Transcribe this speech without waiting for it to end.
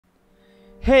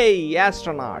Hey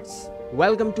astronauts,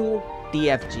 welcome to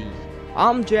TFG.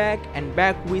 I'm Jack and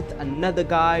back with another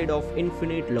guide of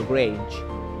infinite Lagrange.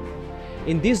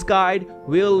 In this guide,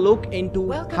 we'll look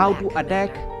into how to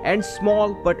attack and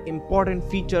small but important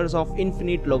features of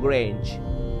infinite Lagrange.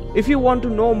 If you want to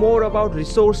know more about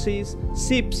resources,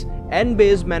 ships and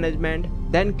base management,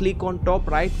 then click on top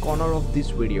right corner of this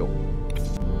video.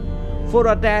 For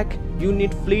attack, you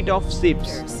need fleet of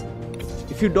ships.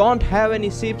 If you don't have any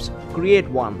ships, create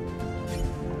one.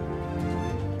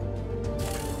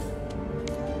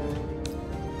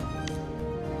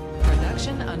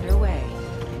 Production underway.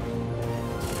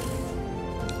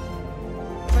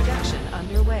 Production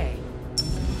underway.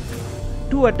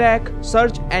 To attack,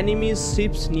 search enemies'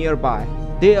 ships nearby.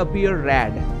 They appear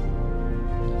red.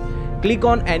 Click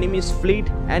on enemy's fleet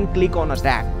and click on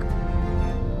attack.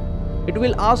 It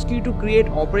will ask you to create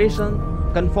operation,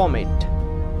 confirm it.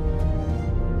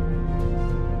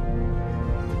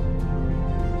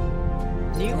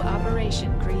 New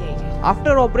operation created.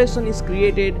 After operation is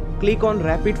created, click on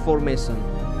rapid formation.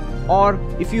 Or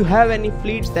if you have any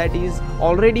fleet that is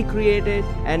already created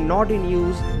and not in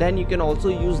use, then you can also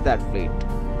use that fleet.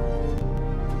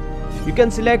 You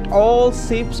can select all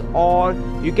ships or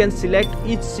you can select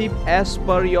each ship as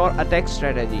per your attack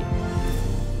strategy.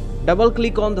 Double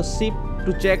click on the ship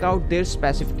to check out their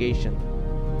specification.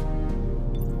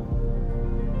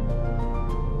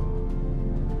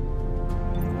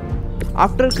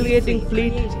 After creating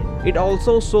fleet, it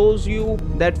also shows you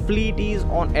that fleet is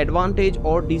on advantage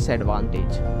or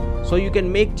disadvantage, so you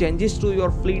can make changes to your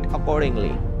fleet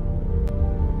accordingly.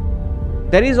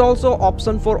 There is also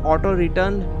option for auto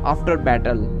return after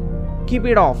battle. Keep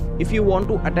it off if you want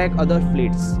to attack other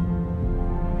fleets.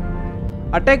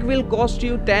 Attack will cost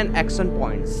you 10 action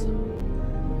points.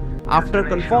 After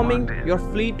confirming, your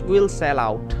fleet will sell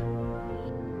out.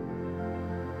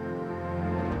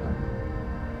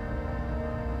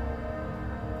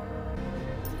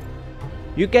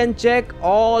 You can check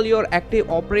all your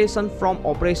active operations from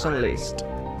operation list.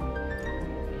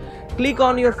 Click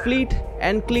on your fleet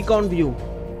and click on view.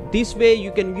 This way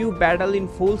you can view battle in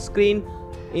full screen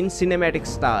in cinematic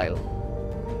style.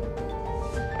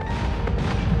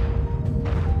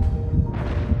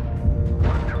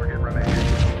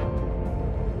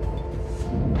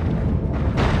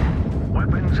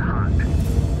 Weapons hot.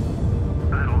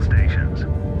 Battle stations.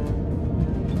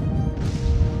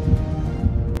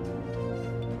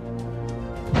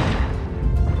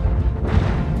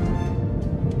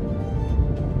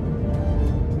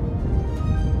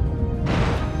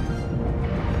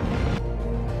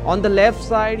 On the left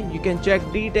side, you can check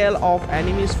detail of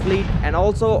enemy's fleet, and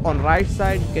also on right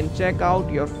side you can check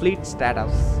out your fleet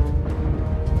status.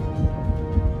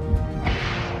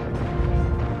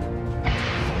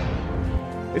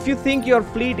 If you think your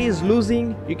fleet is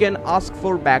losing, you can ask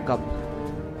for backup.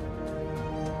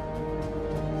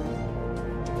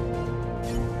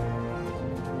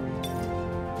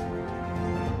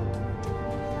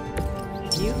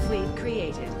 New fleet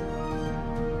created.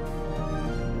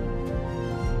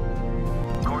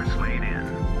 Course laid in.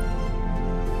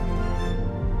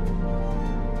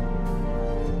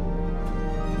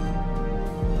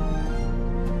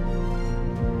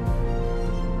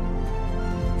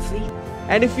 Fleet.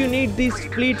 And if you need this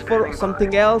fleet for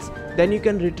something else, then you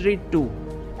can retreat too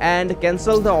and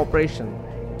cancel the operation.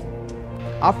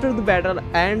 After the battle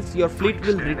ends, your fleet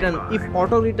will return if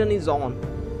auto return is on,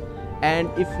 and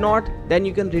if not, then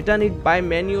you can return it by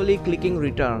manually clicking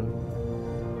return.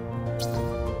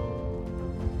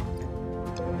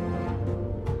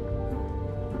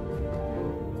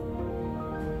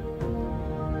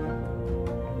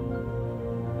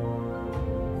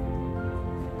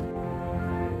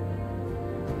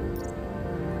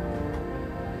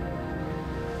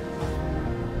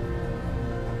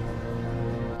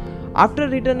 After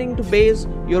returning to base,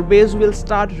 your base will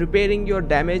start repairing your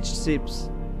damaged ships.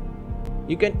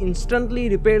 You can instantly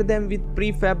repair them with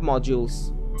prefab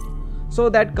modules. So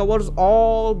that covers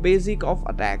all basic of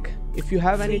attack. If you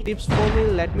have any tips for me,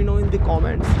 let me know in the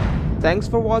comments. Thanks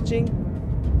for watching.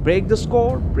 Break the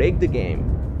score, break the game.